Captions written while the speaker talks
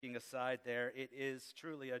Being aside there, it is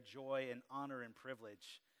truly a joy and honor and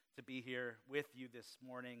privilege to be here with you this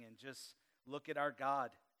morning and just look at our God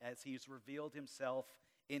as He's revealed Himself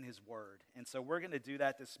in His Word. And so we're going to do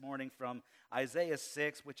that this morning from Isaiah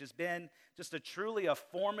 6, which has been just a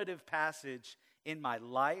formative passage in my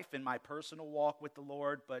life, in my personal walk with the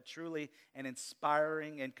Lord, but truly an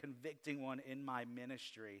inspiring and convicting one in my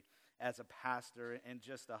ministry as a pastor and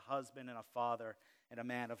just a husband and a father and a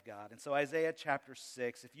man of God. And so Isaiah chapter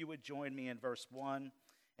 6, if you would join me in verse 1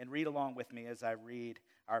 and read along with me as I read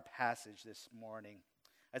our passage this morning.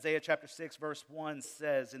 Isaiah chapter 6 verse 1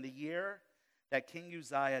 says, "In the year that King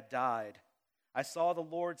Uzziah died, I saw the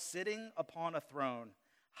Lord sitting upon a throne,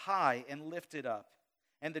 high and lifted up,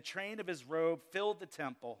 and the train of his robe filled the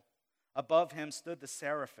temple. Above him stood the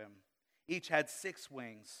seraphim. Each had 6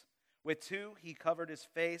 wings. With 2 he covered his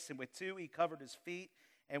face, and with 2 he covered his feet,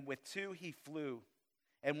 and with 2 he flew.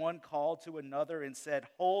 And one called to another and said,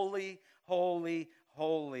 'Holy, holy,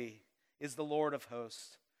 holy is the Lord of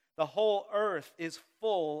hosts. The whole earth is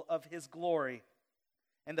full of his glory.'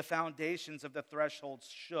 And the foundations of the thresholds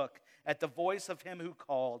shook at the voice of him who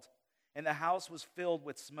called, and the house was filled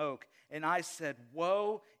with smoke. And I said,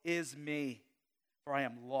 'Woe is me, for I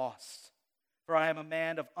am lost. For I am a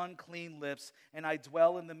man of unclean lips, and I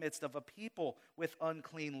dwell in the midst of a people with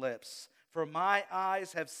unclean lips. For my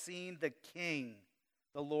eyes have seen the King,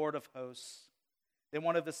 the Lord of hosts.' Then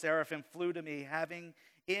one of the seraphim flew to me, having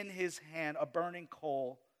in his hand a burning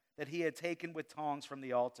coal that he had taken with tongs from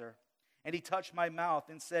the altar. And he touched my mouth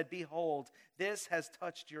and said, 'Behold, this has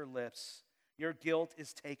touched your lips. Your guilt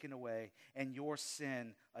is taken away, and your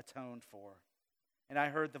sin atoned for.' And I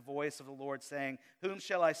heard the voice of the Lord saying, 'Whom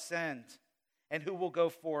shall I send? And who will go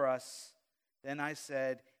for us?' Then I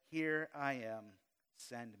said, 'Here I am,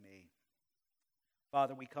 send me.'"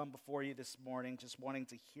 Father, we come before you this morning just wanting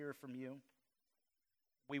to hear from you.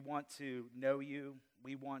 We want to know you.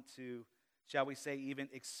 We want to, shall we say, even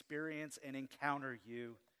experience and encounter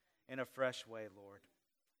you in a fresh way, Lord.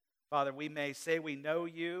 Father, we may say we know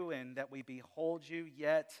you and that we behold you,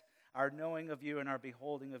 yet our knowing of you and our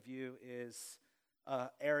beholding of you is an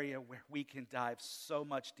area where we can dive so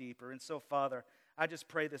much deeper. And so, Father, I just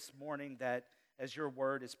pray this morning that as your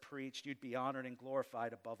word is preached, you'd be honored and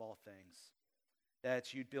glorified above all things.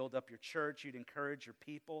 That you'd build up your church, you'd encourage your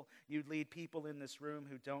people, you'd lead people in this room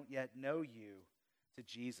who don't yet know you to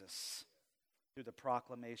Jesus through the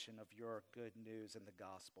proclamation of your good news and the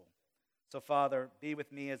gospel. So, Father, be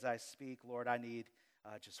with me as I speak. Lord, I need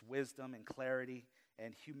just wisdom and clarity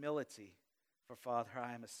and humility. For, Father,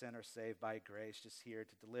 I am a sinner saved by grace, just here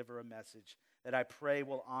to deliver a message that I pray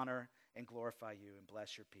will honor and glorify you and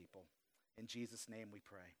bless your people. In Jesus' name we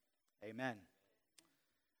pray. Amen.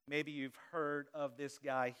 Maybe you've heard of this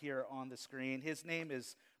guy here on the screen. His name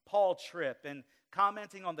is Paul Tripp, and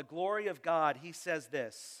commenting on the glory of God, he says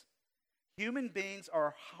this: "Human beings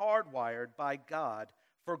are hardwired by God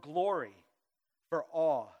for glory, for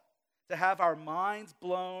awe, to have our minds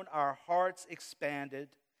blown, our hearts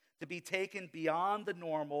expanded, to be taken beyond the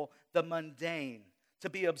normal, the mundane, to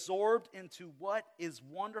be absorbed into what is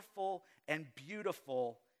wonderful and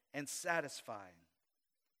beautiful and satisfying."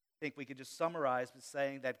 I think we could just summarize by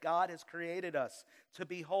saying that God has created us to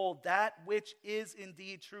behold that which is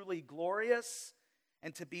indeed truly glorious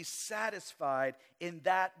and to be satisfied in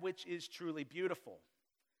that which is truly beautiful.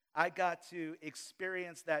 I got to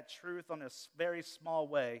experience that truth on a very small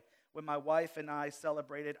way when my wife and I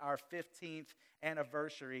celebrated our 15th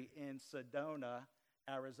anniversary in Sedona,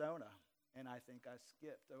 Arizona. And I think I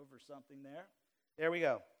skipped over something there. There we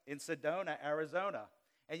go, in Sedona, Arizona.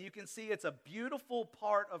 And you can see it's a beautiful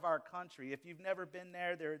part of our country. If you've never been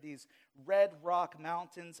there, there are these red rock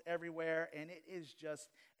mountains everywhere, and it is just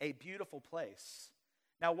a beautiful place.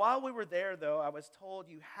 Now, while we were there, though, I was told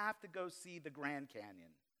you have to go see the Grand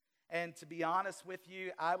Canyon. And to be honest with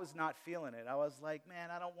you, I was not feeling it. I was like, man,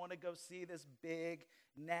 I don't want to go see this big,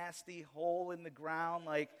 nasty hole in the ground.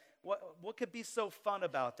 Like, what could be so fun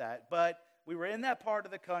about that? But we were in that part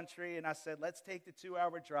of the country, and I said, let's take the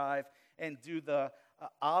 2-hour drive and do the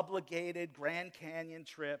obligated Grand Canyon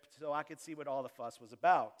trip so I could see what all the fuss was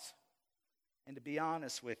about. And to be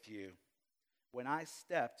honest with you, when I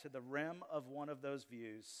stepped to the rim of one of those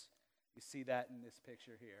views, you see that in this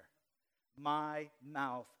picture here, my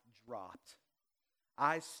mouth dropped.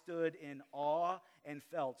 I stood in awe and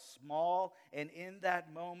felt small, and in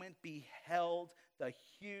that moment beheld the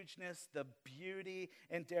hugeness, the beauty,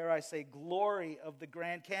 and dare I say, glory of the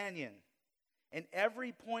Grand Canyon. And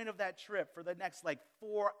every point of that trip for the next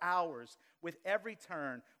 4 hours, with every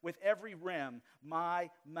turn, with every rim, my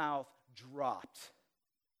mouth dropped.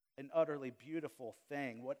 an utterly beautiful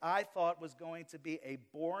thing. What I thought was going to be a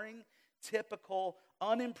boring, typical,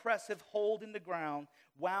 unimpressive hole in the ground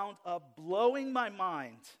wound up blowing my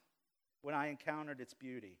mind when I encountered its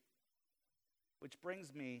beauty. Which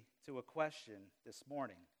brings me to a question this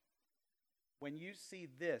morning. When you see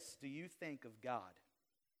this, do you think of God?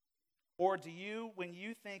 Or do you, when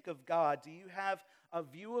you think of God, do you have a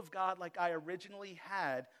view of God like I originally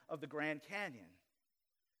had of the Grand Canyon?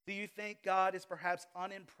 Do you think God is perhaps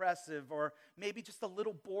unimpressive or maybe just a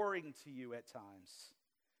little boring to you at times?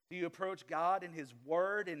 Do you approach God in His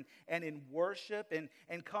Word and in worship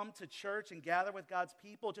and come to church and gather with God's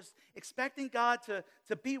people just expecting God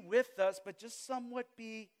to be with us but just somewhat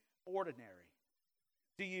be ordinary?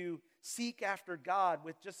 Do you seek after God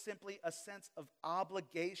with just simply a sense of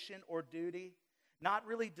obligation or duty, not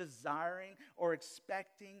really desiring or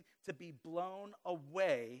expecting to be blown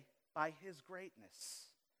away by His greatness?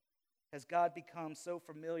 Has God become so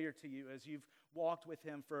familiar to you as you've walked with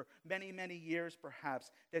Him for many, many years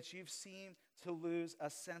perhaps, that you've seemed to lose a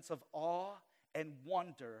sense of awe and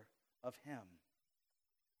wonder of Him?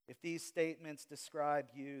 If these statements describe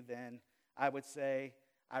you, then I would say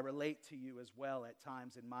I relate to you as well at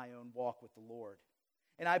times in my own walk with the Lord.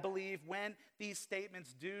 And I believe when these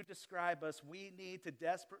statements do describe us, we need to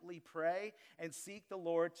desperately pray and seek the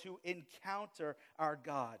Lord to encounter our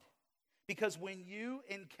God. Because when you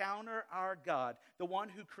encounter our God, the one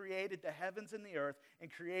who created the heavens and the earth and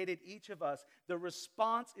created each of us, the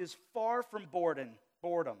response is far from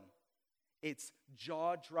boredom. It's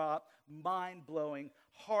jaw-drop, mind-blowing,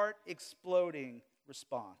 heart-exploding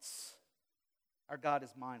response. Our God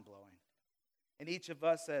is mind-blowing. And each of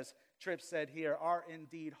us, as Tripp said here, are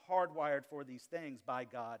indeed hardwired for these things by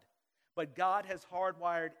God. But God has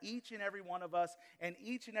hardwired each and every one of us and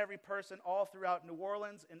each and every person all throughout New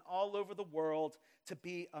Orleans and all over the world to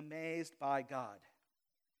be amazed by God.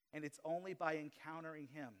 And it's only by encountering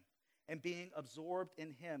Him and being absorbed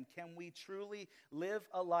in Him can we truly live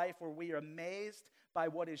a life where we are amazed by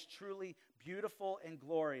what is truly beautiful and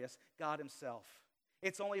glorious, God Himself.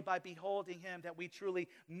 It's only by beholding Him that we truly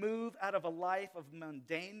move out of a life of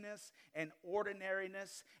mundaneness and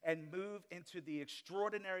ordinariness and move into the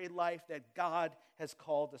extraordinary life that God has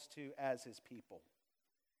called us to as His people.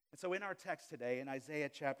 And so in our text today, in Isaiah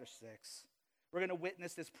chapter 6, we're going to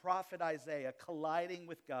witness this prophet Isaiah colliding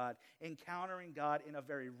with God, encountering God in a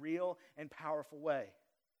very real and powerful way.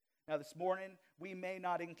 Now this morning, we may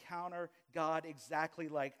not encounter God exactly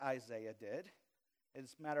like Isaiah did.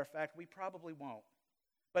 As a matter of fact, we probably won't.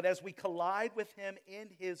 But as we collide with Him in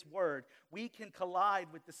His Word, we can collide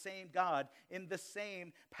with the same God in the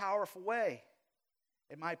same powerful way.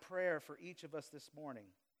 And my prayer for each of us this morning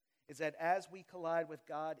is that as we collide with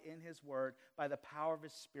God in His Word by the power of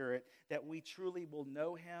His Spirit, that we truly will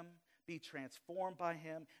know Him, be transformed by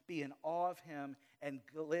Him, be in awe of Him, and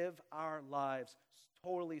live our lives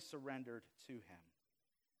totally surrendered to Him.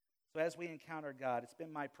 So as we encounter God, it's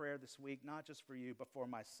been my prayer this week, not just for you, but for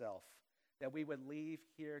myself, that we would leave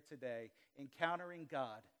here today encountering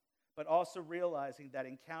God, but also realizing that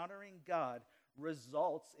encountering God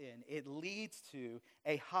results in, it leads to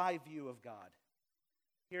a high view of God.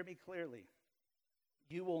 Hear me clearly.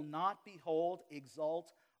 You will not behold,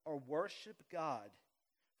 exalt, or worship God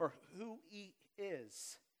for who He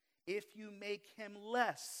is if you make Him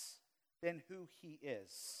less than who He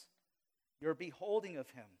is. Your beholding of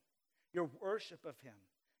Him, your worship of Him,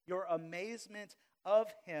 your amazement of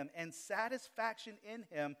Him and satisfaction in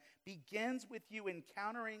Him begins with you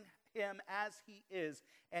encountering Him as He is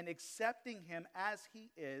and accepting Him as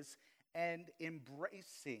He is and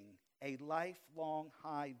embracing a lifelong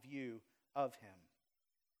high view of Him.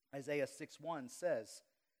 Isaiah 6:1 says,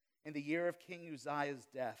 "In the year of King Uzziah's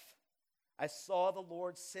death, I saw the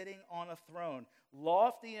Lord sitting on a throne,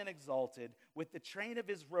 lofty and exalted, with the train of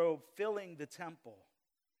His robe filling the temple."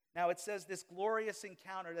 Now it says this glorious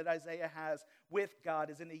encounter that Isaiah has with God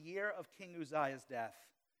is in the year of King Uzziah's death.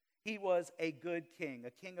 He was a good king,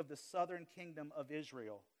 a king of the southern kingdom of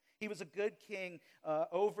Israel. He was a good king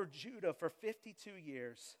over Judah for 52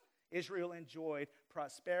 years. Israel enjoyed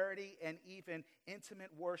prosperity and even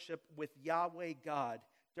intimate worship with Yahweh God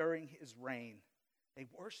during his reign. They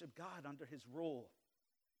worshiped God under his rule.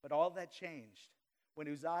 But all that changed when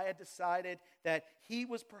Uzziah decided that he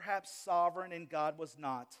was perhaps sovereign and God was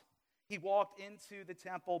not. He walked into the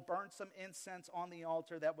temple, burned some incense on the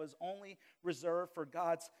altar that was only reserved for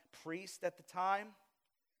God's priest at the time.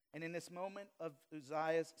 And in this moment of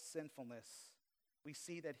Uzziah's sinfulness, we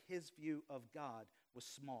see that his view of God was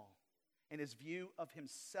small and his view of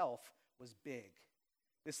himself was big.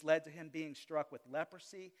 This led to him being struck with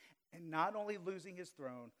leprosy and not only losing his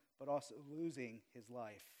throne, but also losing his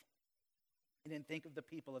life. And then think of the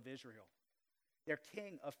people of Israel. Their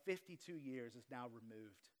king of 52 years is now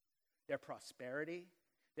removed. Their prosperity,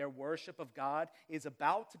 their worship of God is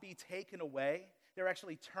about to be taken away. They're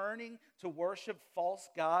actually turning to worship false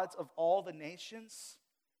gods of all the nations.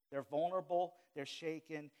 They're vulnerable, they're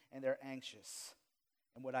shaken, and they're anxious.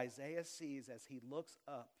 And what Isaiah sees as he looks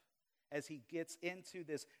up, as he gets into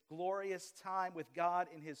this glorious time with God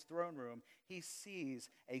in his throne room, he sees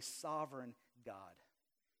a sovereign God.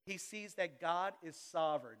 He sees that God is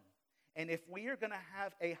sovereign. And if we are going to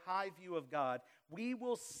have a high view of God, we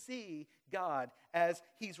will see God as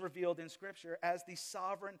he's revealed in Scripture as the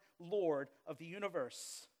sovereign Lord of the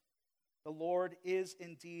universe. The Lord is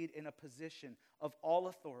indeed in a position of all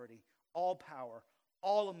authority, all power,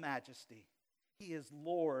 all majesty. He is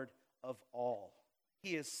Lord of all.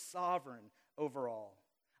 He is sovereign over all.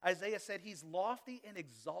 Isaiah said he's lofty and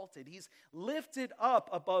exalted. He's lifted up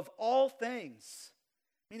above all things,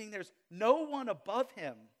 meaning there's no one above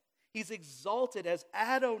him. He's exalted as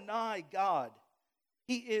Adonai God.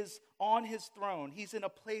 He is on his throne. He's in a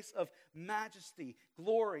place of majesty,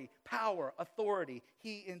 glory, power, authority.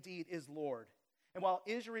 He indeed is Lord. And while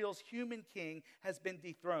Israel's human king has been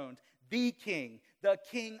dethroned, the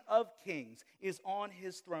king of kings, is on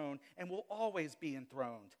his throne and will always be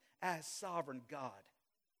enthroned as sovereign God.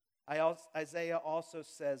 Isaiah also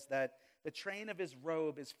says that the train of his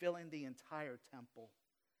robe is filling the entire temple.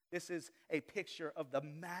 This is a picture of the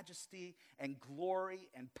majesty and glory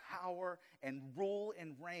and power and rule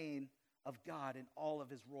and reign of God in all of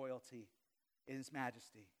his royalty, in his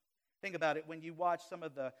majesty. Think about it. When you watch some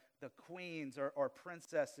of the queens or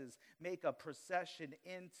princesses make a procession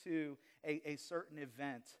into a certain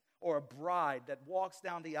event, or a bride that walks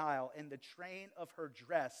down the aisle and the train of her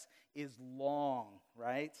dress is long,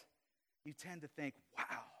 right? You tend to think,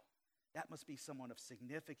 wow, that must be someone of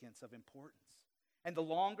significance, of importance. And the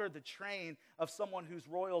longer the train of someone whose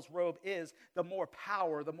royal's robe is, the more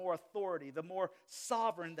power, the more authority, the more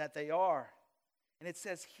sovereign that they are. And it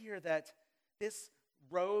says here that this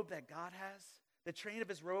robe that God has, the train of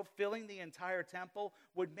his robe filling the entire temple,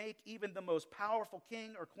 would make even the most powerful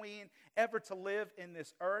king or queen ever to live in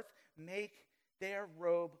this earth, make their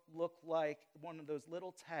robe look like one of those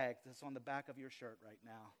little tags that's on the back of your shirt right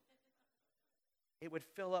now. It would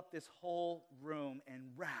fill up this whole room and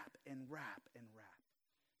wrap and wrap and wrap,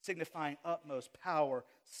 signifying utmost power,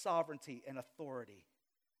 sovereignty, and authority.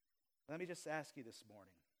 Let me just ask you this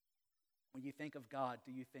morning, when you think of God,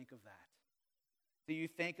 do you think of that? Do you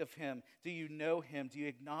think of him? Do you know him? Do you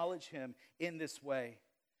acknowledge him in this way?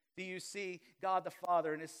 Do you see God the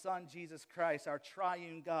Father and his Son, Jesus Christ, our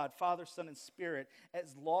triune God, Father, Son, and Spirit,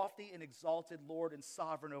 as lofty and exalted Lord and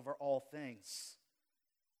sovereign over all things?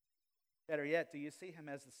 Better yet, do you see him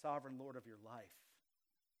as the sovereign Lord of your life?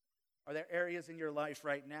 Are there areas in your life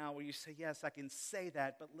right now where you say, yes, I can say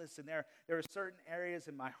that, but listen, there are certain areas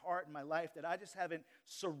in my heart and my life that I just haven't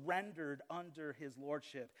surrendered under his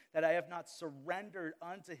lordship, that I have not surrendered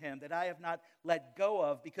unto him, that I have not let go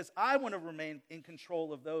of, because I want to remain in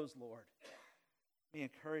control of those, Lord. Let me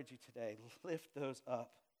encourage you today, lift those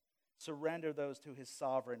up. Surrender those to his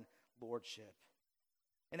sovereign lordship.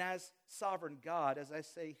 And as sovereign God, as I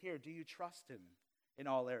say here, do you trust him in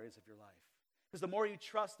all areas of your life? Because the more you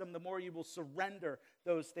trust him, the more you will surrender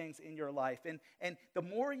those things in your life. And the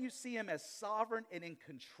more you see him as sovereign and in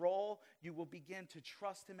control, you will begin to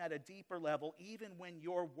trust him at a deeper level, even when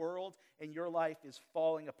your world and your life is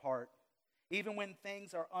falling apart. Even when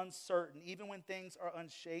things are uncertain, even when things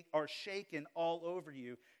are shaken all over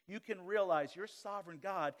you, you can realize your sovereign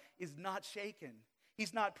God is not shaken.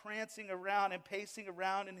 He's not prancing around and pacing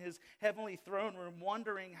around in his heavenly throne room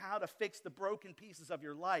wondering how to fix the broken pieces of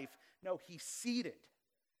your life. No, he's seated.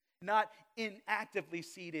 Not inactively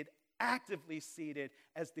seated, actively seated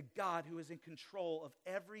as the God who is in control of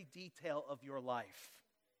every detail of your life.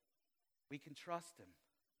 We can trust him.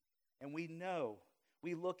 And we know,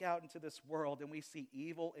 we look out into this world and we see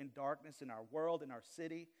evil and darkness in our world, in our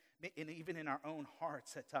city, and even in our own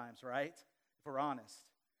hearts at times, right? If we're honest.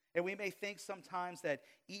 And we may think sometimes that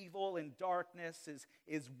evil and darkness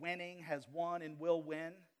is winning, has won, and will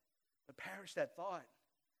win. But perish that thought,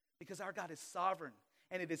 because our God is sovereign,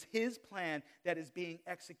 and it is his plan that is being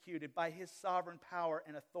executed by his sovereign power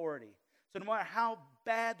and authority. So no matter how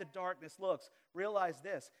bad the darkness looks, realize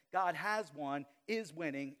this: God has won, is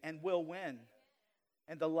winning, and will win.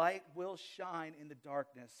 And the light will shine in the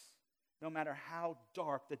darkness, no matter how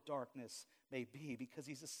dark the darkness may be, because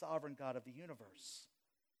he's the sovereign God of the universe.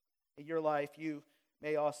 In your life, you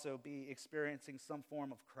may also be experiencing some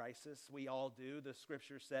form of crisis. We all do. The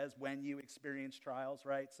scripture says when you experience trials,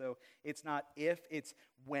 right? So it's not if, it's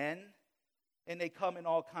when. And they come in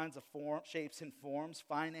all kinds of shapes and forms: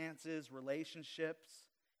 finances, relationships,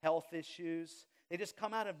 health issues. They just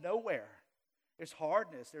come out of nowhere. There's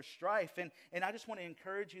hardness, there's strife. And I just want to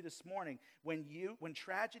encourage you this morning, when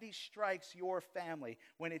tragedy strikes your family,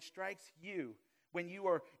 when it strikes you, when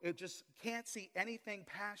it just can't see anything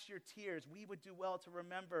past your tears, we would do well to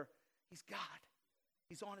remember He's God.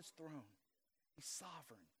 He's on His throne. He's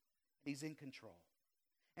sovereign. He's in control.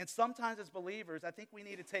 And sometimes as believers, I think we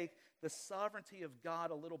need to take the sovereignty of God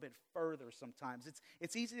a little bit further sometimes.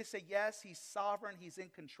 It's easy to say, yes, He's sovereign, He's in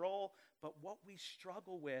control, but what we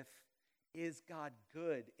struggle with is God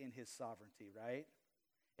good in His sovereignty, right?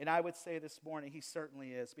 And I would say this morning, He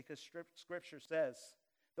certainly is, because Scripture says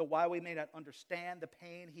that while we may not understand the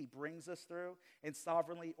pain He brings us through and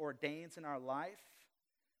sovereignly ordains in our life,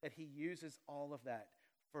 that He uses all of that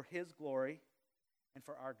for His glory and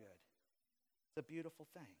for our good. It's a beautiful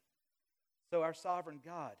thing. So our sovereign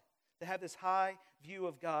God, to have this high view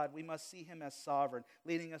of God, we must see Him as sovereign,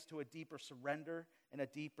 leading us to a deeper surrender and a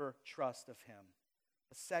deeper trust of Him.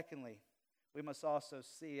 But secondly, we must also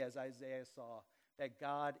see, as Isaiah saw, that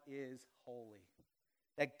God is holy.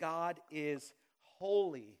 That God is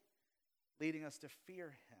holy, leading us to fear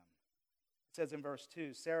Him. It says in verse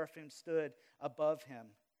 2, seraphim stood above Him,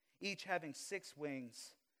 each having 6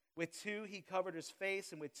 wings. With 2 He covered His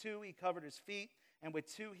face, and with 2 He covered His feet, and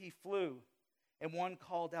with 2 He flew. And one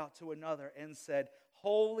called out to another and said,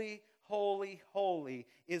 Holy, holy, holy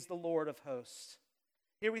is the Lord of hosts.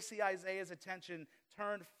 Here we see Isaiah's attention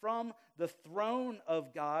turned from the throne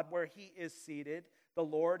of God where He is seated, the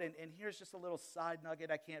Lord. And here's just a little side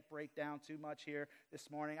nugget I can't break down too much here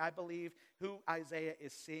this morning. I believe who Isaiah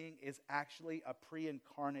is seeing is actually a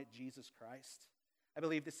pre-incarnate Jesus Christ. I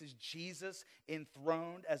believe this is Jesus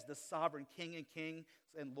enthroned as the sovereign King and Kings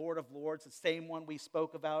and Lord of Lords, the same one we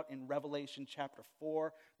spoke about in Revelation chapter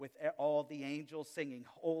 4 with all the angels singing,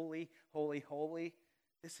 Holy, holy, holy.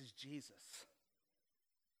 This is Jesus.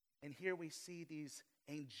 And here we see these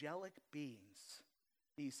angelic beings,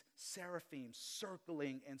 these seraphim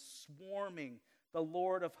circling and swarming the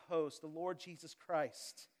Lord of hosts, the Lord Jesus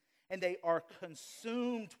Christ. And they are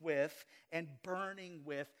consumed with and burning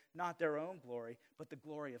with not their own glory, but the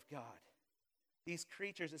glory of God. These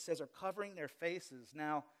creatures, it says, are covering their faces.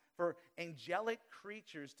 Now, for angelic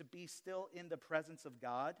creatures to be still in the presence of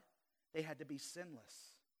God, they had to be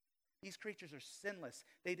sinless. These creatures are sinless.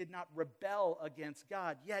 They did not rebel against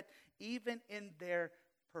God. Yet, even in their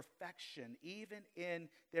perfection, even in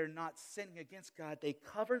their not sinning against God, they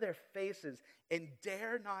cover their faces and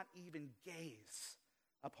dare not even gaze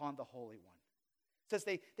upon the Holy One. It says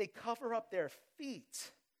they cover up their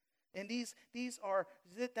feet. And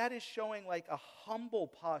that is showing like a humble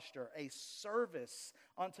posture, a service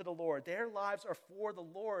unto the Lord. Their lives are for the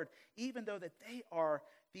Lord, even though that they are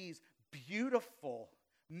these beautiful,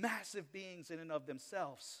 massive beings in and of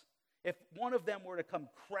themselves. If one of them were to come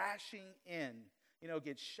crashing in,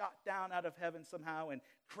 get shot down out of heaven somehow and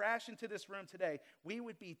crash into this room today, we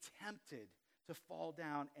would be tempted to fall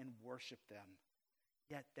down and worship them.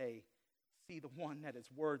 Yet they see the one that is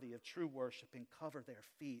worthy of true worship and cover their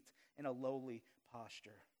feet in a lowly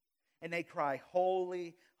posture. And they cry,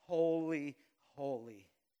 Holy, holy, holy,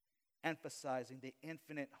 emphasizing the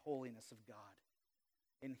infinite holiness of God.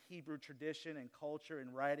 In Hebrew tradition and culture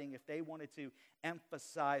and writing, if they wanted to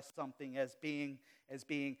emphasize something as being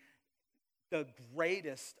the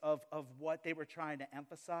greatest of what they were trying to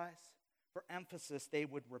emphasize, for emphasis, they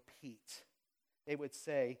would repeat. They would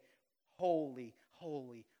say, Holy,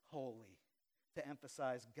 holy, holy, to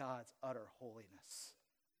emphasize God's utter holiness.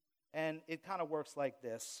 And it kind of works like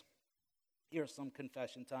this. Here's some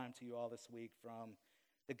confession time to you all this week from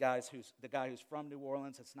the guy who's from New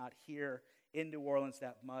Orleans. It's not here in New Orleans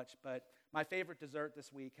that much, but my favorite dessert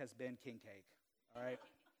this week has been king cake. All right?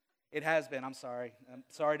 It has been. I'm sorry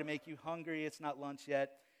to make you hungry. It's not lunch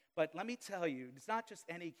yet. But let me tell you, it's not just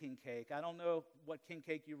any king cake. I don't know what king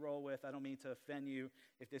cake you roll with. I don't mean to offend you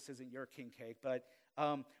if this isn't your king cake. But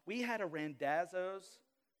we had a Randazzo's,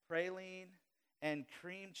 praline, and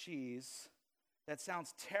cream cheese. That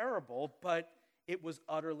sounds terrible, but it was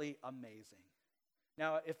utterly amazing.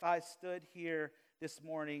 Now, if I stood here this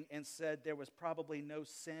morning and said there was probably no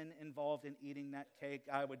sin involved in eating that cake,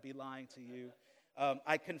 I would be lying to you.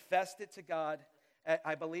 I confessed it to God.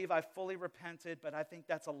 I believe I fully repented, but I think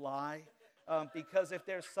that's a lie. Because if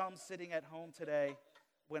there's some sitting at home today,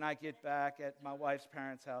 when I get back at my wife's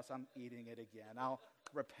parents' house, I'm eating it again. I'll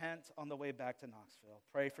repent on the way back to Knoxville.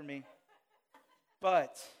 Pray for me.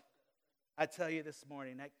 But I tell you this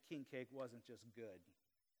morning, that king cake wasn't just good.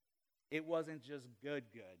 It wasn't just good.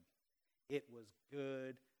 It was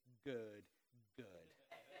good.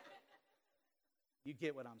 You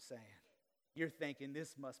get what I'm saying. You're thinking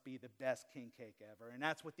this must be the best king cake ever. And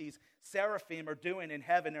that's what these seraphim are doing in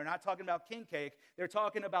heaven. They're not talking about king cake. They're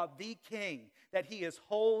talking about the king, that he is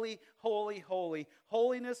holy, holy, holy.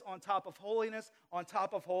 Holiness on top of holiness on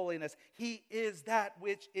top of holiness. He is that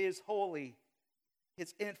which is holy.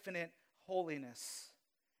 His infinite holiness.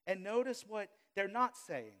 And notice what they're not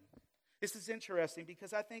saying. This is interesting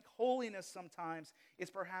because I think holiness sometimes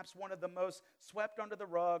is perhaps one of the most swept under the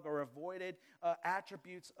rug or avoided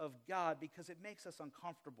attributes of God because it makes us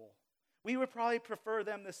uncomfortable. We would probably prefer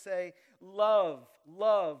them to say love,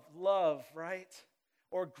 love, love, right?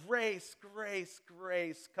 Or grace, grace,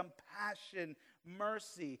 grace, compassion,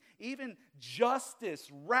 mercy, even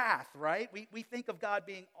justice, wrath, right? We think of God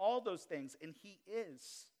being all those things, and he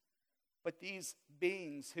is. But these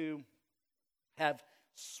beings who have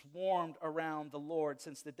swarmed around the Lord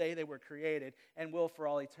since the day they were created and will for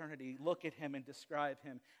all eternity look at him and describe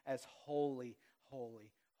him as holy,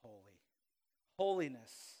 holy, holy.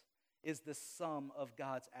 Holiness is the sum of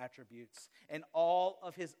God's attributes, and all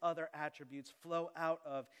of his other attributes flow out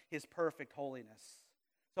of his perfect holiness.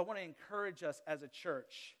 So I want to encourage us as a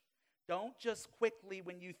church, don't just quickly,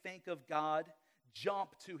 when you think of God,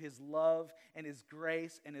 jump to his love and his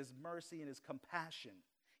grace and his mercy and his compassion.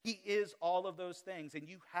 He is all of those things, and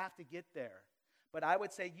you have to get there. But I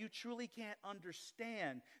would say you truly can't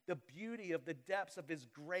understand the beauty of the depths of his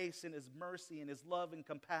grace and his mercy and his love and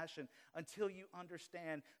compassion until you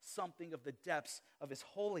understand something of the depths of his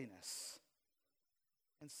holiness.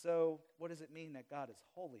 And so, what does it mean that God is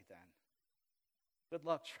holy then? Good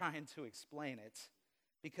luck trying to explain it,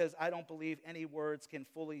 because I don't believe any words can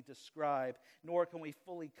fully describe, nor can we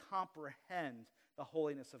fully comprehend the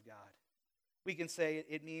holiness of God. We can say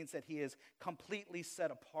it means that he is completely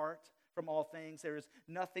set apart from all things. There is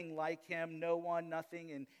nothing like him, no one,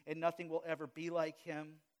 nothing, and nothing will ever be like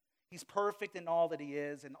him. He's perfect in all that he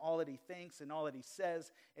is, and all that he thinks, and all that he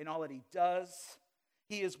says, and all that he does.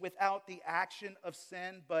 He is without the action of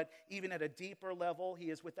sin, but even at a deeper level,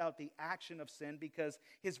 he is without the action of sin because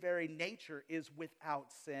his very nature is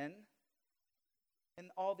without sin.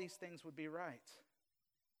 And all these things would be right.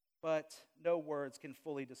 But no words can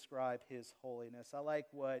fully describe his holiness. I like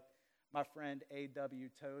what my friend A.W.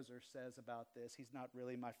 Tozer says about this. He's not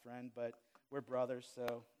really my friend, but we're brothers,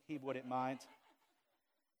 so he wouldn't mind.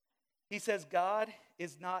 He says, God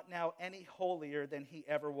is not now any holier than he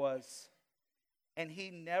ever was, and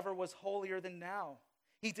he never was holier than now.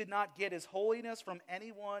 He did not get his holiness from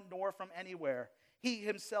anyone nor from anywhere. He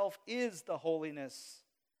himself is the holiness.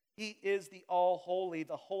 He is the all-holy,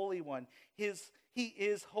 the Holy One. He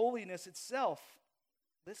is holiness itself.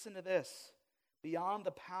 Listen to this. Beyond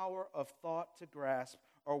the power of thought to grasp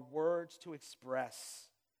or words to express.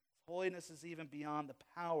 Holiness is even beyond the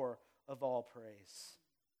power of all praise.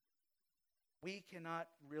 We cannot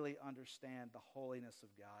really understand the holiness of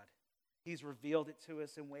God. He's revealed it to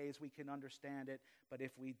us in ways we can understand it, but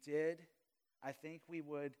if we did, I think we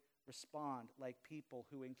would respond like people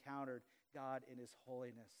who encountered God in his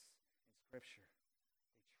holiness in Scripture.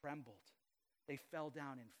 They trembled. They fell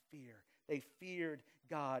down in fear. They feared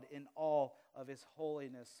God in all of his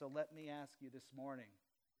holiness. So let me ask you this morning,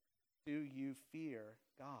 do you fear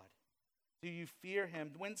God? Do you fear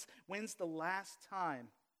him? When's the last time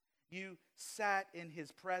you sat in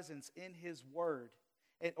his presence, in his word,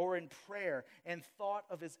 or in prayer, and thought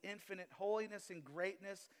of his infinite holiness and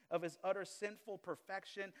greatness, of his utter sinful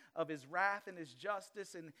perfection, of his wrath and his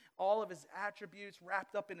justice, and all of his attributes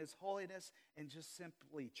wrapped up in his holiness, and just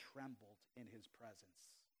simply trembled in his presence?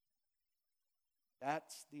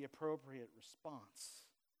 That's the appropriate response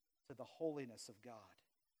to the holiness of God.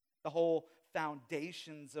 The whole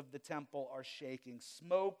foundations of the temple are shaking.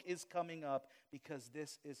 Smoke is coming up because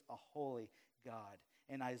this is a holy God.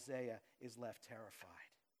 And Isaiah is left terrified.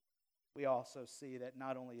 We also see that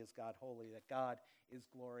not only is God holy, that God is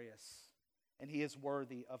glorious. And he is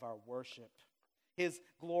worthy of our worship. His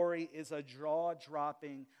glory is a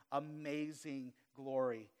jaw-dropping, amazing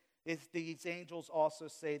glory. These angels also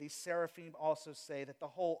say, these seraphim also say that the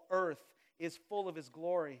whole earth is full of his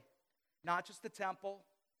glory. Not just the temple,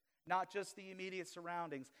 not just the immediate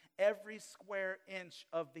surroundings. Every square inch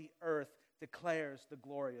of the earth declares the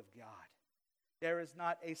glory of God. There is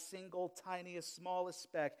not a single, tiniest, smallest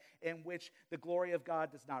speck in which the glory of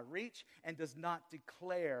God does not reach and does not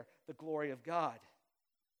declare the glory of God.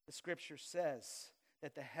 The Scripture says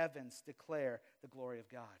that the heavens declare the glory of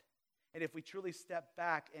God. And if we truly step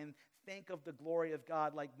back and think of the glory of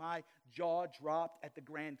God like my jaw dropped at the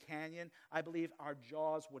Grand Canyon, I believe our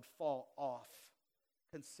jaws would fall off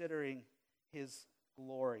considering his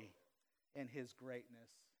glory and his greatness.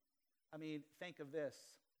 I mean, think of this.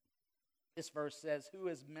 This verse says, "Who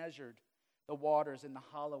has measured the waters in the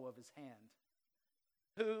hollow of his hand?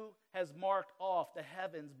 Who has marked off the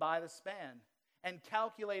heavens by the span, and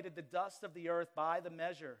calculated the dust of the earth by the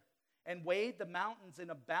measure, and weighed the mountains in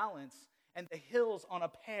a balance, and the hills on a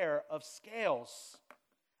pair of scales?"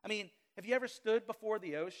 I mean, have you ever stood before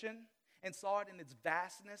the ocean and saw it in its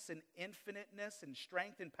vastness and infiniteness and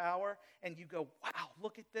strength and power, and you go, "Wow,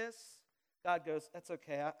 look at this"? God goes, "That's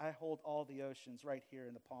okay. I hold all the oceans right here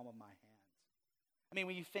in the palm of my hand." I mean,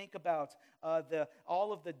 when you think about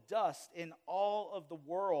all of the dust in all of the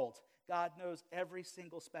world, God knows every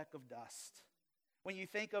single speck of dust. When you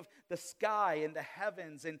think of the sky and the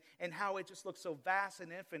heavens and how it just looks so vast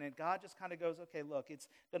and infinite, God just kind of goes, "Okay, look, it's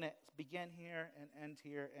going to begin here and end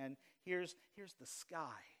here, and here's the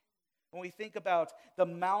sky." When we think about the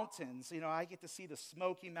mountains, I get to see the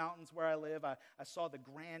Smoky Mountains where I live. I saw the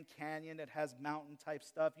Grand Canyon that has mountain-type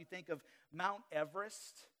stuff. You think of Mount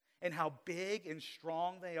Everest and how big and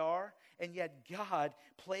strong they are, and yet God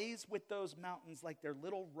plays with those mountains like they're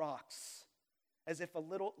little rocks, as if a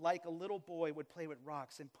little boy would play with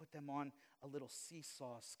rocks and put them on a little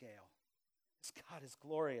seesaw scale. This God is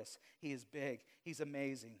glorious. He is big. He's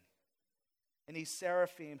amazing. And these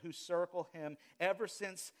seraphim who circle him ever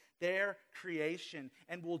since their creation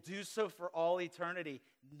and will do so for all eternity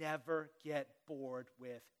never get bored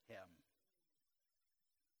with him.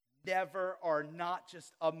 Never are not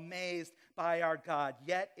just amazed by our God.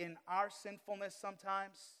 Yet in our sinfulness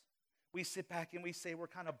sometimes, we sit back and we say we're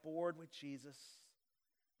kind of bored with Jesus.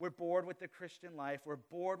 We're bored with the Christian life. We're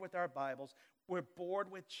bored with our Bibles. We're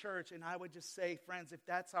bored with church. And I would just say, friends, if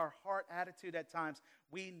that's our heart attitude at times,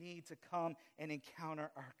 we need to come and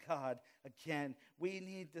encounter our God again. We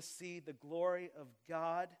need to see the glory of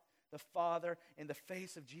God, the Father, in the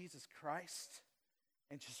face of Jesus Christ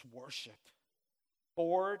and just worship.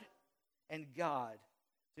 Bored and God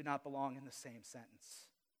do not belong in the same sentence.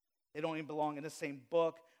 They don't even belong in the same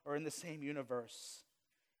book or in the same universe.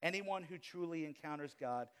 Anyone who truly encounters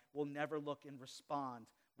God will never look and respond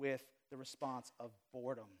with the response of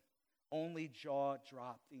boredom. Only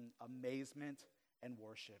jaw-dropping amazement and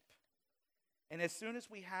worship. And as soon as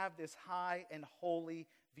we have this high and holy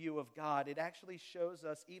view of God, it actually shows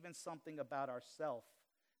us even something about ourselves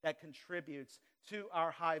that contributes to our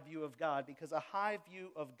high view of God, because a high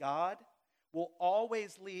view of God will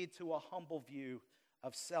always lead to a humble view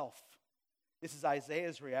of self. This is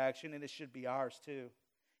Isaiah's reaction, and it should be ours too.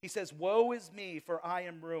 He says, "Woe is me, for I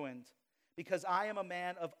am ruined, because I am a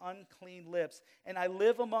man of unclean lips, and I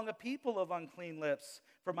live among a people of unclean lips.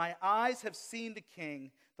 For my eyes have seen the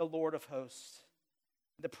King, the Lord of hosts."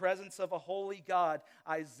 In the presence of a holy God,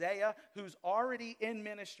 Isaiah, who's already in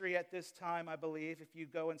ministry at this time, I believe, if you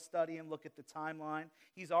go and study and look at the timeline,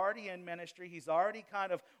 he's already in ministry. He's already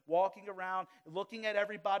kind of walking around, looking at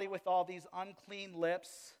everybody with all these unclean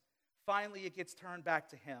lips. Finally, it gets turned back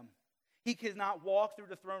to him. He cannot walk through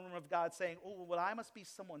the throne room of God saying, "Oh, well, I must be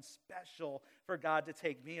someone special for God to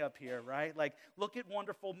take me up here," right? Like, look at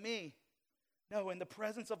wonderful me. No, in the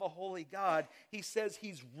presence of a holy God, he says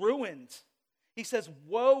he's ruined. He says,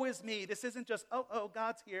 "Woe is me." This isn't just, oh,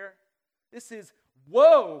 God's here. This is,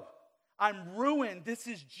 woe, I'm ruined. This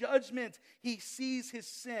is judgment. He sees his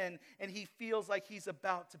sin, and he feels like he's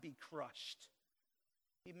about to be crushed.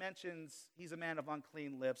 He mentions he's a man of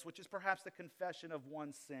unclean lips, which is perhaps the confession of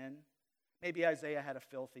one sin. Maybe Isaiah had a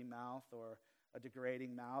filthy mouth or a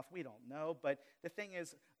degrading mouth. We don't know. But the thing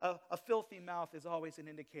is, a filthy mouth is always an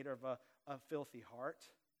indicator of a filthy heart.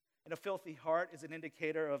 And a filthy heart is an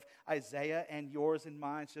indicator of Isaiah and yours and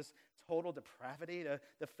mine's just total depravity.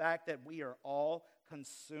 The fact that we are all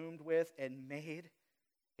consumed with and made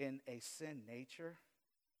in a sin nature.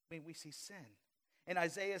 I mean, we see sin. And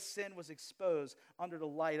Isaiah's sin was exposed under the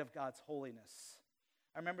light of God's holiness.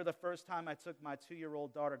 I remember the first time I took my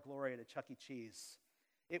 2-year-old daughter, Gloria, to Chuck E. Cheese.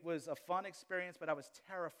 It was a fun experience, but I was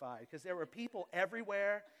terrified because there were people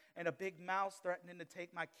everywhere and a big mouse threatening to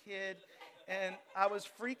take my kid. And I was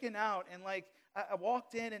freaking out. And I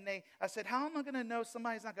walked in and I said, "How am I going to know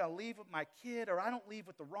somebody's not going to leave with my kid, or I don't leave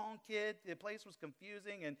with the wrong kid?" The place was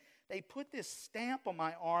confusing. And they put this stamp on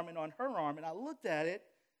my arm and on her arm. And I looked at it.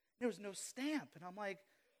 There was no stamp. And I'm like,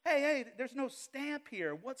 hey, there's no stamp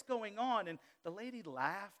here. What's going on? And the lady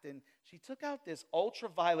laughed, and she took out this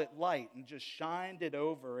ultraviolet light and just shined it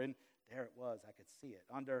over, and there it was. I could see it.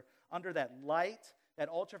 Under that light, that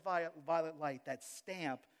ultraviolet light, that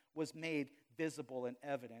stamp was made visible and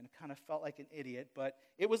evident. It kind of felt like an idiot, but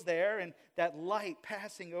it was there, and that light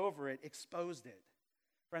passing over it exposed it.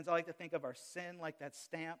 Friends, I like to think of our sin like that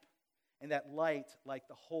stamp, and that light like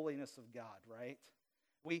the holiness of God, right?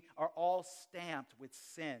 We are all stamped with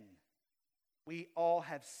sin. We all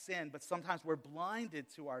have sinned, but sometimes we're blinded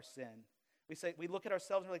to our sin. We look at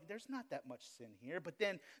ourselves and we're like, there's not that much sin here. But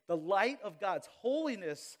then the light of God's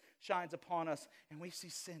holiness shines upon us, and we see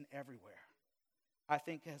sin everywhere. I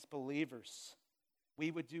think as believers,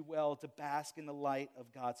 we would do well to bask in the light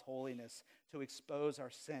of God's holiness, to expose our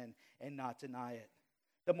sin and not deny it.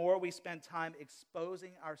 The more we spend time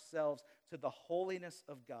exposing ourselves to the holiness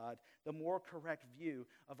of God, the more correct view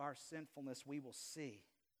of our sinfulness we will see.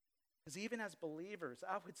 Because even as believers,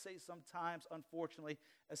 I would say sometimes, unfortunately,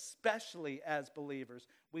 especially as believers,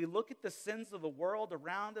 we look at the sins of the world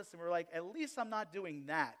around us and we're like, at least I'm not doing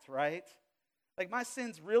that, right? Like, my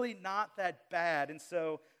sin's really not that bad. And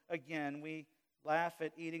so, again, we laugh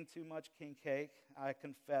at eating too much king cake. I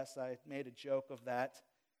confess I made a joke of that.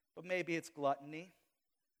 But maybe it's gluttony.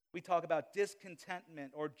 We talk about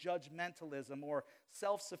discontentment or judgmentalism or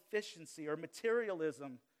self-sufficiency or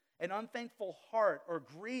materialism, an unthankful heart or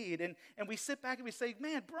greed. And we sit back and we say,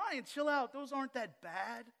 man, Brian, chill out. Those aren't that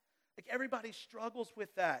bad. Like, everybody struggles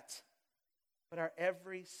with that. But our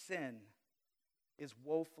every sin is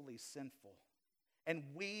woefully sinful. And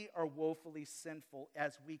we are woefully sinful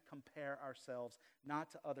as we compare ourselves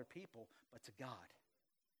not to other people, but to God.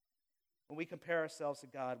 When we compare ourselves to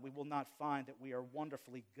God, we will not find that we are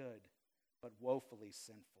wonderfully good, but woefully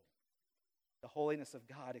sinful. The holiness of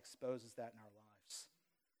God exposes that in our lives.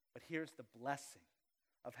 But here's the blessing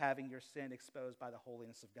of having your sin exposed by the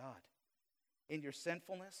holiness of God. In your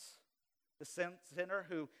sinfulness, the sinner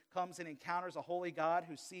who comes and encounters a holy God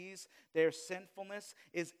who sees their sinfulness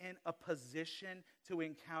is in a position to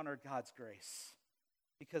encounter God's grace.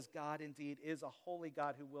 Because God indeed is a holy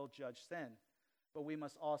God who will judge sin. But we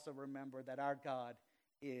must also remember that our God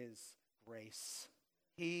is grace.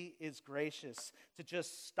 He is gracious. To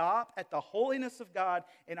just stop at the holiness of God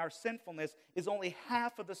and our sinfulness is only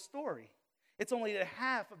half of the story. It's only the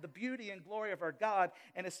half of the beauty and glory of our God,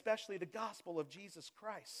 and especially the gospel of Jesus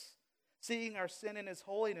Christ. Seeing our sin in His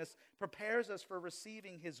holiness prepares us for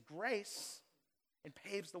receiving His grace and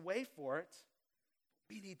paves the way for it.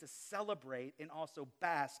 We need to celebrate and also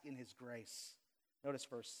bask in His grace. Notice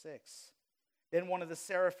verse 6. Then one of the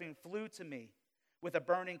seraphim flew to me with a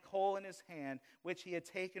burning coal in his hand, which he had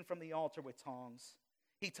taken from the altar with tongs.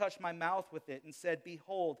 He touched my mouth with it and said,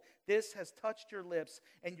 behold, this has touched your lips,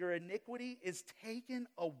 and your iniquity is taken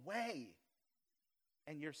away,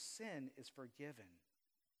 and your sin is forgiven.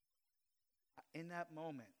 In that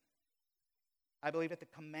moment, I believe at the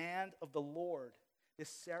command of the Lord, this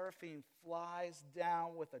seraphim flies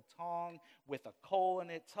down with a tong, with a coal in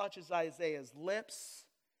it, touches Isaiah's lips,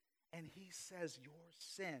 and he says, your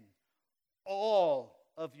sin, all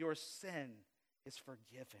of your sin is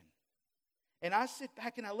forgiven. And I sit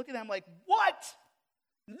back and I look at him like, what?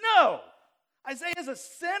 No! Isaiah's a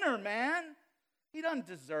sinner, man. He doesn't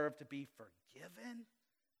deserve to be forgiven.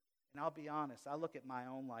 And I'll be honest, I look at my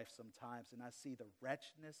own life sometimes and I see the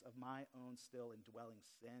wretchedness of my own still indwelling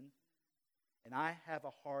sin. And I have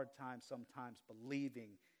a hard time sometimes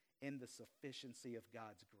believing in the sufficiency of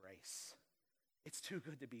God's grace. It's too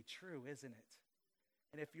good to be true, isn't it?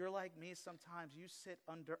 And if you're like me, sometimes you sit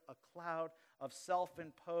under a cloud of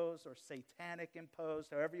self-imposed or satanic-imposed,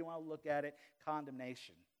 however you want to look at it,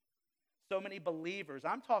 condemnation. So many believers,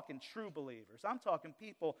 I'm talking true believers, I'm talking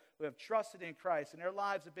people who have trusted in Christ and their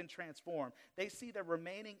lives have been transformed. They see the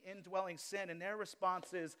remaining indwelling sin and their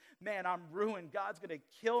response is, man, I'm ruined. God's going to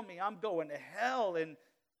kill me. I'm going to hell. And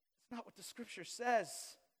it's not what the Scripture says.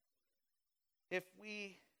 If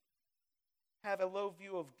we have a low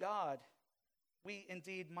view of God, we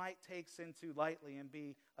indeed might take sin too lightly and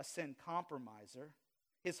be a sin compromiser.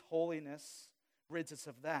 His holiness rids us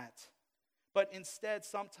of that. But instead,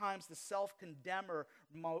 sometimes the self-condemner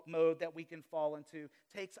mode that we can fall into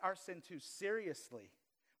takes our sin too seriously.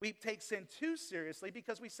 We take sin too seriously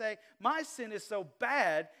because we say, my sin is so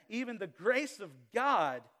bad, even the grace of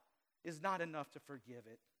God is not enough to forgive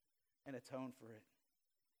it and atone for it.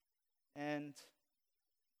 And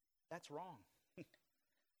that's wrong.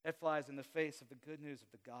 That flies in the face of the good news of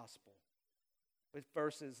the gospel. With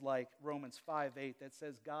verses like Romans 5:8 that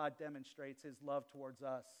says God demonstrates His love towards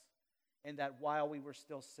us, and that while we were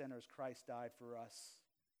still sinners, Christ died for us.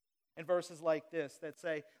 And verses like this that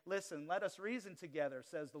say, listen, let us reason together,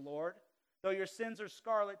 says the Lord. Though your sins are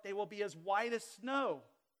scarlet, they will be as white as snow.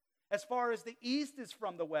 As far as the east is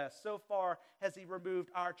from the west, so far has He removed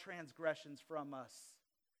our transgressions from us.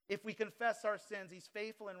 If we confess our sins, He's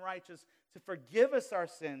faithful and righteous to forgive us our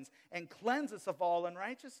sins and cleanse us of all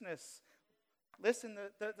unrighteousness. Listen,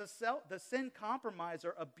 the sin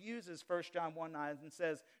compromiser abuses 1 John 1:9 and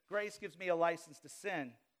says, grace gives me a license to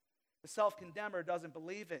sin. The self-condemner doesn't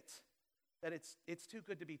believe it, that it's too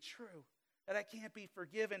good to be true. that I can't be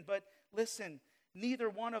forgiven. But listen, neither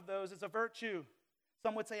one of those is a virtue.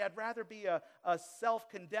 Some would say, I'd rather be a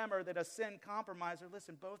self-condemner than a sin compromiser.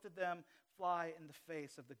 Listen, both of them fly in the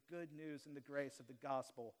face of the good news and the grace of the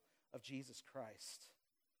gospel of Jesus Christ.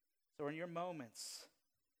 So in your moments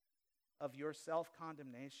of your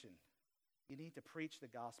self-condemnation, you need to preach the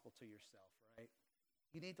gospel to yourself, right?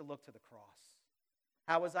 You need to look to the cross.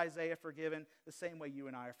 How was Isaiah forgiven? The same way you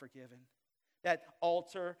and I are forgiven. That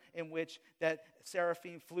altar in which that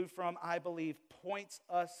seraphim flew from, I believe, points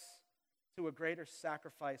us to a greater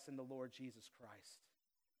sacrifice in the Lord Jesus Christ.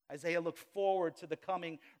 Isaiah looked forward to the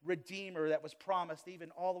coming Redeemer that was promised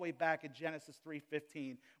even all the way back in Genesis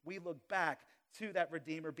 3:15. We look back to that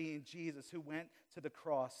Redeemer being Jesus, who went to the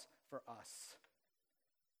cross for us.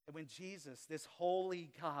 And when Jesus, this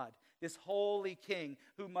holy God, this holy King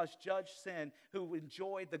who must judge sin, who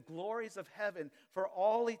enjoyed the glories of heaven for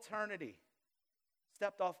all eternity,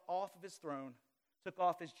 stepped off of his throne, took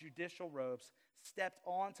off his judicial robes, stepped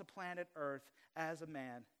onto planet Earth as a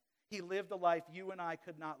man. He lived a life you and I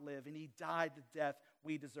could not live, and he died the death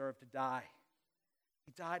we deserve to die.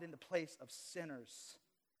 He died in the place of sinners,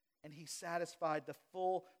 and he satisfied the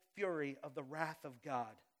full fury of the wrath of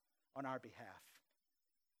God on our behalf.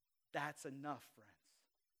 That's enough, friends.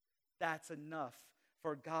 That's enough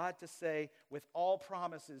for God to say with all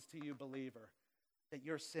promises to you, believer, that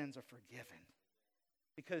your sins are forgiven.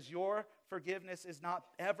 Because your forgiveness is not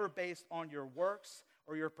ever based on your works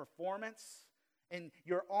or your performance. And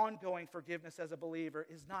your ongoing forgiveness as a believer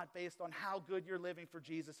is not based on how good you're living for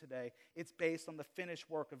Jesus today. It's based on the finished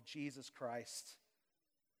work of Jesus Christ.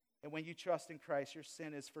 And when you trust in Christ, your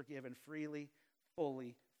sin is forgiven freely,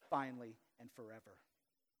 fully, finally, and forever.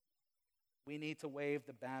 We need to wave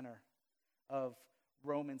the banner of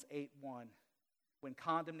Romans 8:1. When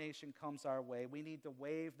condemnation comes our way, we need to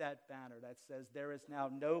wave that banner that says there is now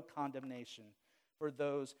no condemnation for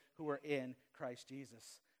those who are in Christ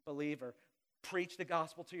Jesus. Believer, preach the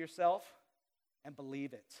gospel to yourself and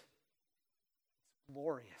believe it. It's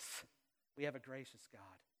glorious. We have a gracious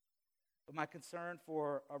God. But my concern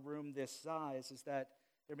for a room this size is that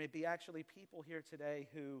there may be actually people here today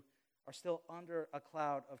who are still under a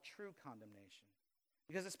cloud of true condemnation.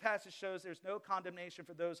 Because this passage shows there's no condemnation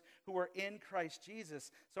for those who are in Christ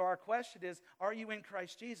Jesus. So our question is, are you in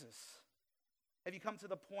Christ Jesus? Have you come to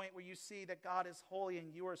the point where you see that God is holy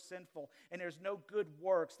and you are sinful, and there's no good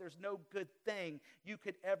works, there's no good thing you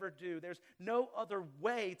could ever do, there's no other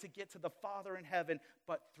way to get to the Father in heaven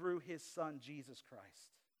but through his Son, Jesus Christ?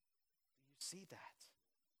 Do you see that?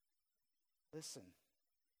 Listen,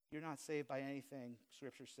 you're not saved by anything,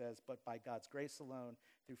 Scripture says, but by God's grace alone,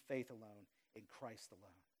 through faith alone, in Christ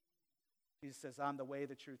alone. Jesus says, I'm the way,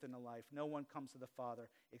 the truth, and the life. No one comes to the Father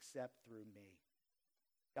except through me.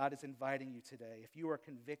 God is inviting you today, if you are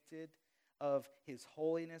convicted of his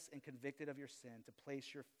holiness and convicted of your sin, to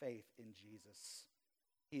place your faith in Jesus.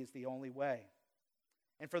 He is the only way.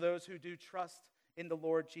 And for those who do trust in the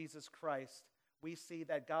Lord Jesus Christ, we see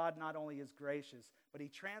that God not only is gracious, but he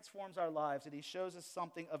transforms our lives, and he shows us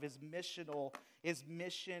something of his missional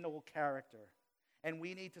character. And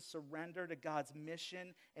we need to surrender to God's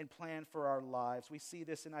mission and plan for our lives. We see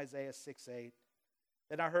this in Isaiah 6:8.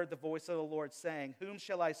 Then I heard the voice of the Lord saying, whom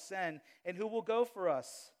shall I send, and who will go for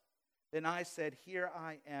us? Then I said, here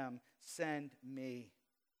I am, send me.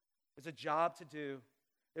 There's a job to do.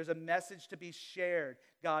 There's a message to be shared,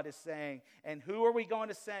 God is saying. And who are we going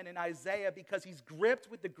to send? In Isaiah, because he's gripped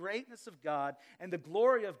with the greatness of God and the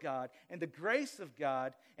glory of God and the grace of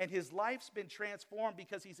God, and his life's been transformed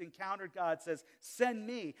because he's encountered God, says, send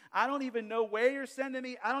me. I don't even know where you're sending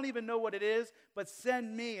me. I don't even know what it is, but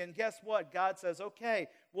send me. And guess what? God says, okay,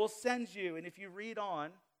 we'll send you. And if you read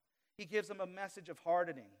on, he gives them a message of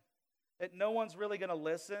hardening, that no one's really going to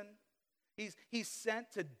listen. He's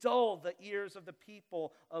sent to dull the ears of the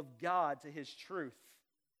people of God to his truth.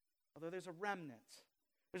 Although there's a remnant.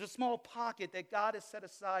 There's a small pocket that God has set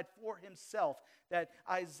aside for himself that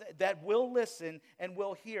will listen and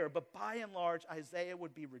will hear. But by and large, Isaiah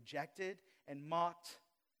would be rejected and mocked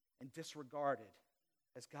and disregarded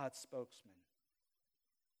as God's spokesman.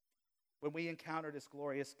 When we encounter this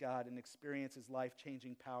glorious God and experience his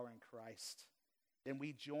life-changing power in Christ, then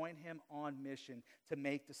we join him on mission to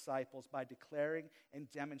make disciples by declaring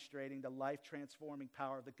and demonstrating the life-transforming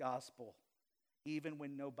power of the gospel, even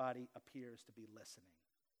when nobody appears to be listening.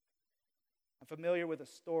 I'm familiar with a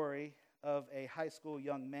story of a high school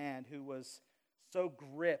young man who was so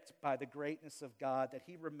gripped by the greatness of God that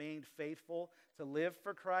he remained faithful to live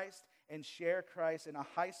for Christ and share Christ in a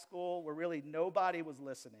high school where really nobody was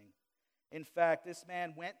listening. In fact, this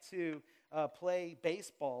man went to play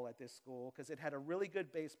baseball at this school because it had a really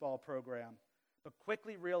good baseball program, but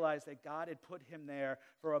quickly realized that God had put him there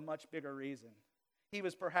for a much bigger reason. He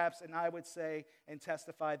was perhaps, and I would say and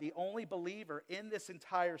testify, the only believer in this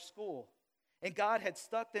entire school. And God had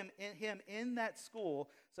stuck him in that school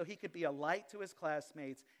so he could be a light to his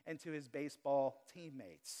classmates and to his baseball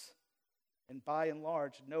teammates. And by and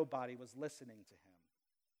large, nobody was listening to him.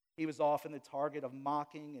 He was often the target of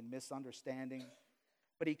mocking and misunderstanding,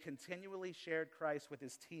 but he continually shared Christ with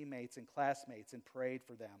his teammates and classmates and prayed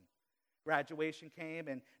for them. Graduation came,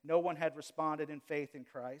 and no one had responded in faith in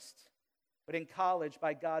Christ. But in college,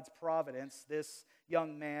 by God's providence, this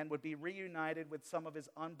young man would be reunited with some of his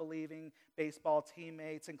unbelieving baseball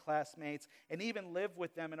teammates and classmates and even live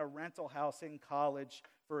with them in a rental house in college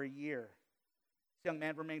for a year. This young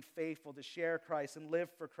man remained faithful to share Christ and live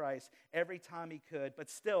for Christ every time he could, but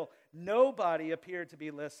still, nobody appeared to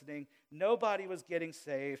be listening. Nobody was getting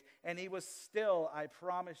saved, and he was still, I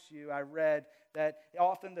promise you, I read that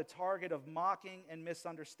often the target of mocking and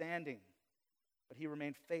misunderstanding, but he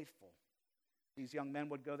remained faithful. These young men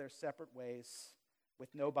would go their separate ways with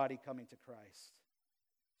nobody coming to Christ.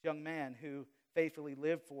 This young man who faithfully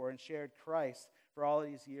lived for and shared Christ for all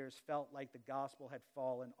these years felt like the gospel had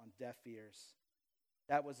fallen on deaf ears.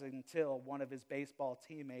 That was until one of his baseball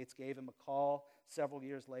teammates gave him a call several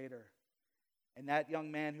years later. And that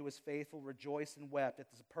young man who was faithful rejoiced and wept that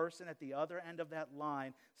the person at the other end of that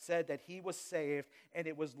line said that he was saved, and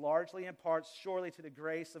it was largely in part surely to the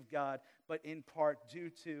grace of God, but in part due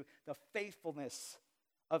to the faithfulness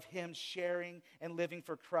of him sharing and living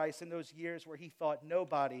for Christ in those years where he thought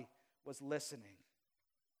nobody was listening.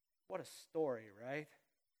 What a story, right?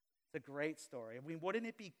 It's a great story. I mean, wouldn't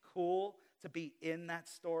it be cool to be in that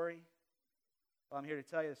story? Well, I'm here to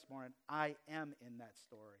tell you this morning, I am in that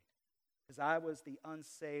story. Because I was the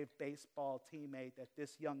unsaved baseball teammate that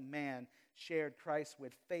this young man shared Christ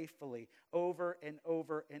with faithfully over and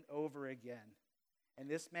over and over again. And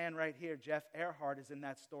this man right here, Jeff Earhart, is in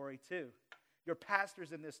that story too. Your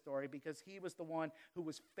pastor's in this story because he was the one who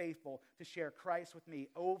was faithful to share Christ with me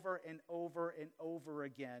over and over and over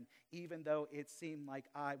again, even though it seemed like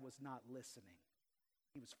I was not listening.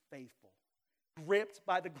 He was faithful, gripped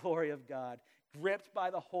by the glory of God, gripped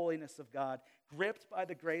by the holiness of God, gripped by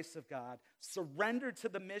the grace of God, surrendered to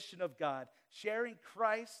the mission of God, sharing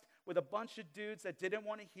Christ with a bunch of dudes that didn't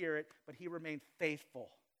want to hear it, but he remained faithful.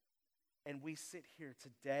 And we sit here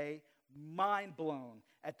today, mind blown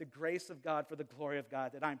at the grace of God for the glory of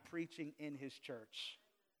God that I'm preaching in his church.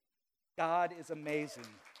 God is amazing.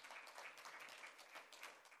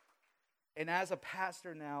 And as a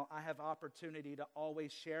pastor now, I have opportunity to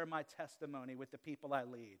always share my testimony with the people I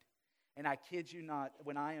lead. And I kid you not,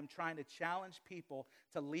 when I am trying to challenge people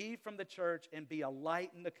to leave from the church and be a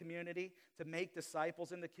light in the community, to make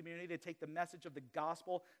disciples in the community, to take the message of the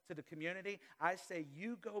gospel to the community, I say,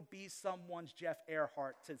 you go be someone's Jeff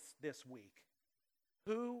Earhart this week.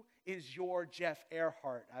 Who is your Jeff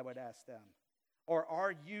Earhart, I would ask them. Or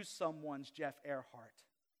are you someone's Jeff Earhart?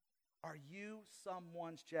 Are you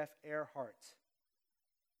someone's Jeff Earhart?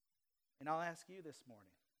 And I'll ask you this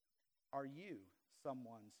morning, are you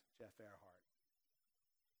someone's Jeff Earhart?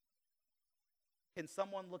 Can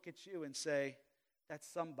someone look at you and say, that's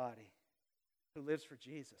somebody who lives for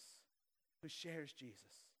Jesus, who shares Jesus?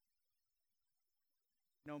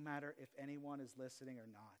 No matter if anyone is listening or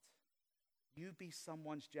not, you be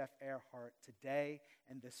someone's Jeff Earhart today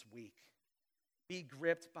and this week. Be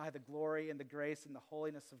gripped by the glory and the grace and the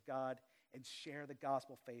holiness of God and share the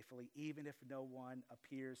gospel faithfully, even if no one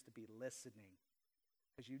appears to be listening,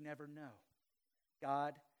 because you never know.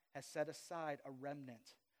 God has set aside a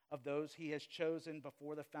remnant of those he has chosen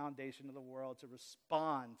before the foundation of the world to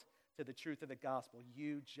respond to the truth of the gospel.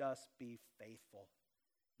 You just be faithful.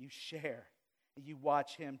 You share. You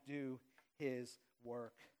watch him do his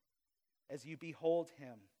work. As you behold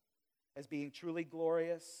him as being truly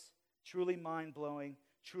glorious, truly mind-blowing,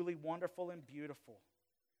 truly wonderful and beautiful,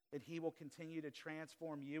 that he will continue to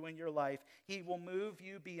transform you and your life. He will move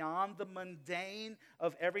you beyond the mundane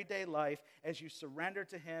of everyday life as you surrender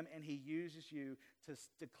to him, and he uses you to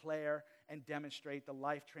declare and demonstrate the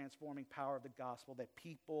life-transforming power of the gospel that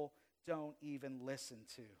people don't even listen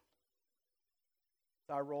to. It's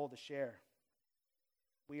our role to share.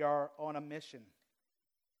 We are on a mission,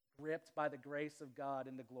 gripped by the grace of God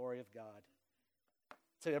and the glory of God,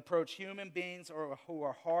 to approach human beings who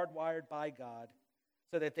are hardwired by God,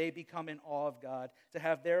 so that they become in awe of God, to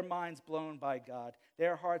have their minds blown by God,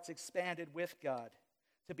 their hearts expanded with God,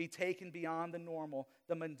 to be taken beyond the normal,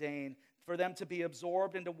 the mundane, for them to be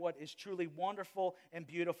absorbed into what is truly wonderful and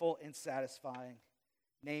beautiful and satisfying.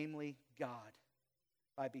 namely God,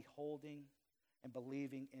 by beholding and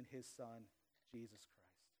believing in his Son, Jesus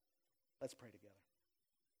Christ. Let's pray together.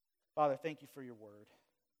 Father, thank you for your word.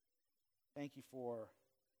 Thank you for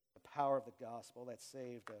the power of the gospel that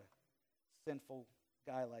saved a sinful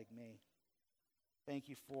guy like me. Thank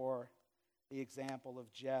you for the example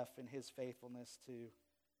of Jeff and his faithfulness to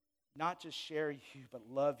not just share you, but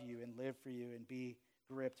love you and live for you and be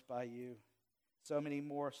gripped by you. So many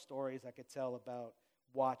more stories I could tell about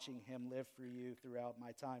watching him live for you throughout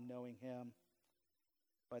my time knowing him.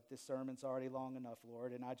 But this sermon's already long enough,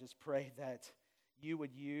 Lord, and I just pray that you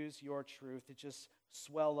would use your truth to just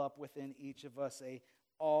swell up within each of us a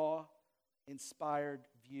awe-inspired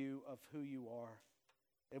view of who you are.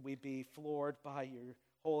 That we be floored by your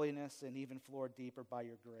holiness and even floored deeper by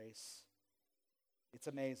your grace. It's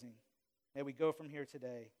amazing. May we go from here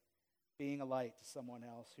today being a light to someone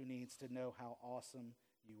else who needs to know how awesome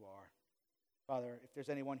you are. Father, if there's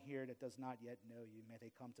anyone here that does not yet know you, may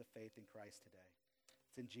they come to faith in Christ today.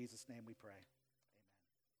 It's in Jesus' name we pray.